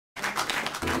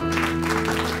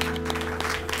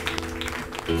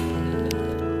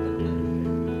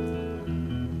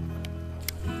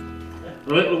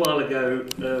A little while ago,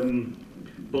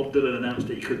 Bob Dylan announced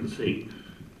that he couldn't sing,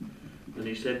 and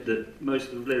he said that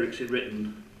most of the lyrics he'd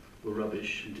written were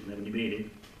rubbish and didn't have any meaning.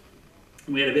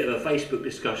 And we had a bit of a Facebook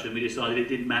discussion. We decided it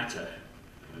didn't matter.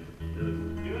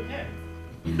 You okay?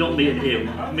 Not me and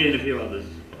him, me and a few others.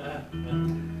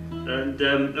 And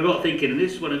I got thinking, and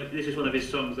this is one of his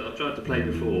songs that I've tried to play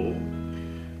before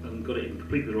and got it in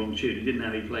completely the wrong tune. He didn't know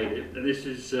how he played it. And this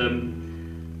is,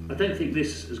 I don't think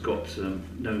this has got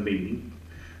no meaning.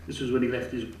 This was when he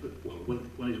left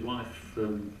when his wife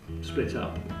split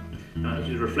up. It was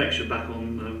a reflection back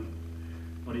on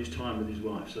his time with his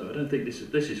wife. So I don't think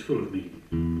this is full of meaning.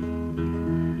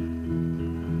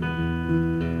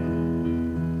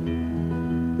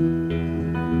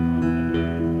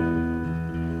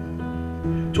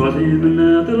 'Twas in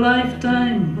another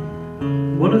lifetime,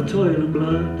 one of toil and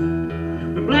blood,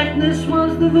 when blackness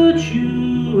was the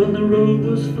virtue and the road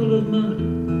was full of mud.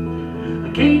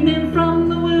 I came in from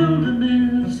the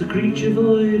wilderness, a creature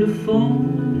void of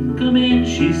form. Come in,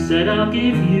 she said, I'll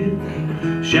give you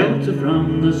shelter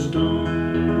from the storm.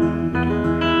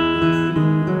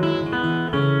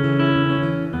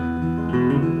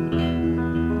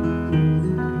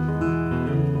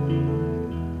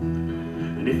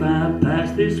 And if I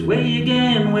pass this way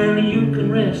again, well, you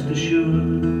can rest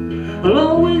assured I'll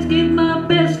always give my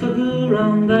best for her,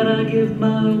 on that I give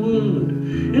my word.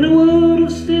 In a world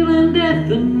of steel and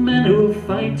death and men who are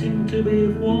fighting to be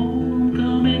warm,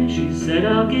 come in, she said,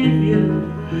 I'll give you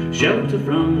shelter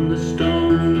from the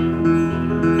storm.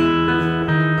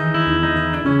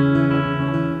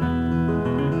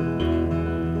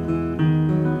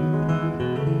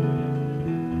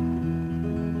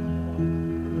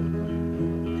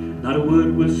 Not a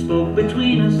word was spoke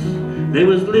between us, there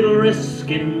was little risk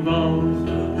involved.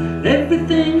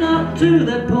 Everything up to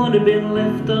that point had been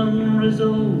left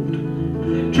unresolved.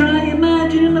 Try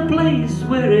imagine a place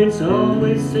where it's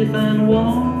always safe and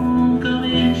warm. Come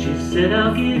in, she said,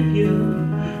 I'll give you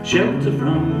shelter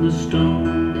from the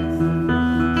storm.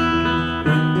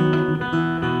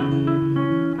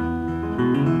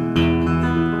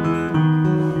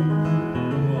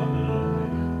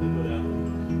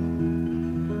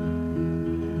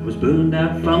 Burned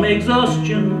out from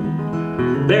exhaustion,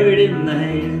 buried in the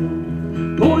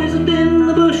hail, poisoned in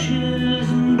the bushes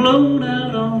and blown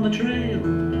out on the trail.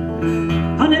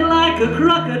 Hunted like a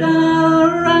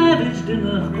crocodile, ravaged in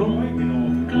the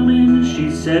corn. Come in, she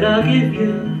said, I'll give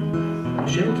you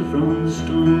shelter from the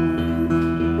storm.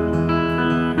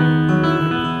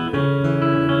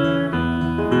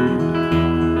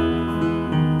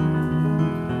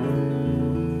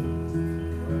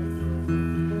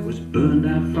 Burned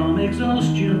out from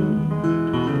exhaustion,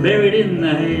 buried in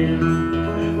the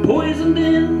hail, poisoned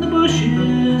in the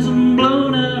bushes and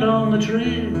blown out on the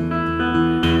trail.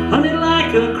 Hunted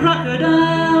like a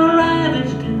crocodile,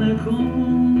 ravaged in the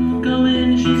corn. Come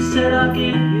in, she said, I'll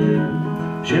give you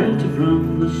shelter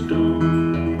from the storm.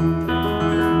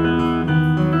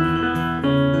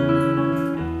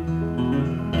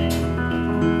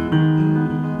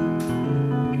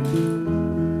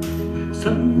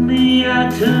 Suddenly I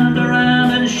turned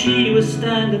around and she was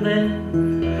standing there,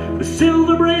 with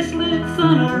silver bracelets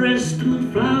on her wrist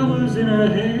and flowers in her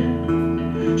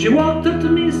hair. She walked up to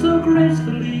me so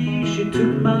gracefully, she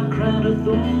took my crown of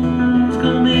thorns.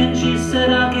 Come in, she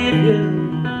said, I'll give you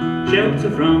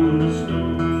shelter from the storm.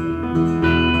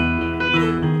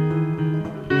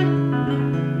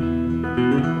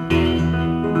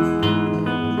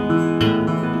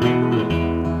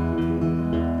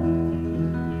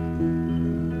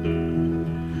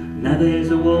 Now there's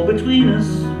a wall between us,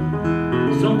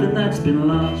 something that's been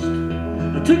lost.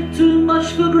 I took too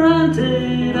much for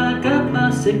granted, I got my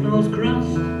signals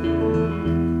crossed.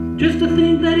 Just to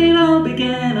think that it all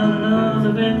began on an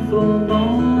uneventful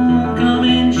morn. Come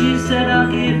in, she said, I'll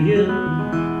give you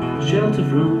shelter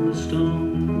from the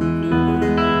storm.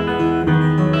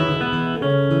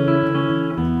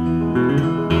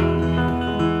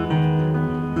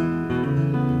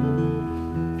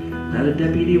 Now the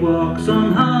deputy walks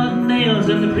on hard nails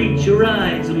and the preacher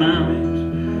rides a mount.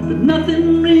 But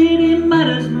nothing really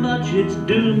matters much, it's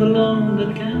doom alone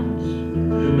that counts.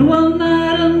 The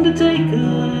one-night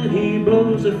undertaker, he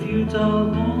blows a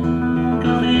futile horn.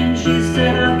 Come in, she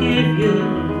said, I'll give you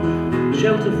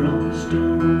shelter from the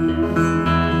storm.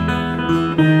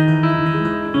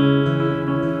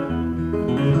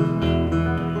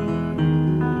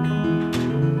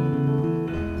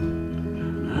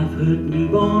 I've heard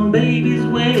newborn babies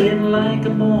wailing like a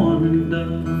mourning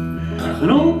dove, an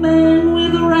old man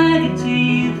with a ragged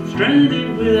teeth,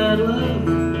 stranded without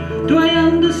love. Do I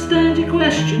understand your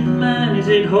question, man? Is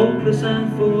it hopeless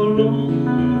and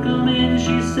forlorn? Come in, she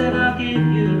said, I'll give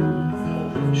you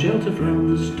shelter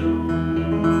from the storm.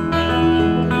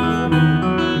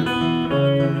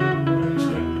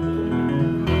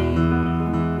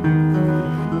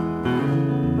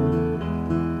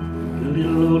 The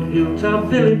little old hilltop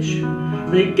village,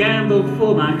 they gambled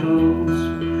for my clothes.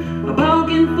 I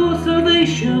bargained for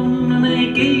salvation and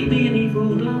they gave me an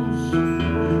evil dose.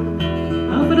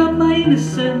 I offered up my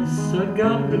innocence, I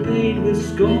got repaid with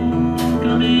scorn.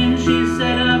 Come in, she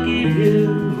said, I'll give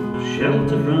you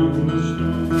shelter from the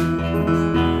storm.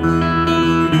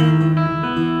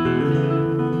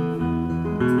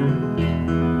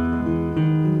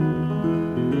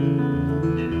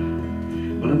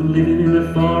 Well, I'm living in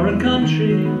a foreign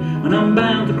country and I'm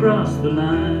bound to cross the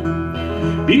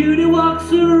line. Beauty walks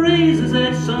her razor's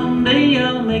edge, someday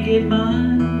I'll make it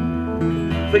mine.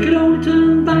 If I could only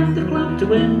turn back the clock to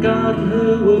when God and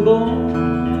her were born.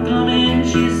 Come in,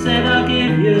 she said, I'll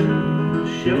give you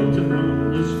shelter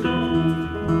from the storm.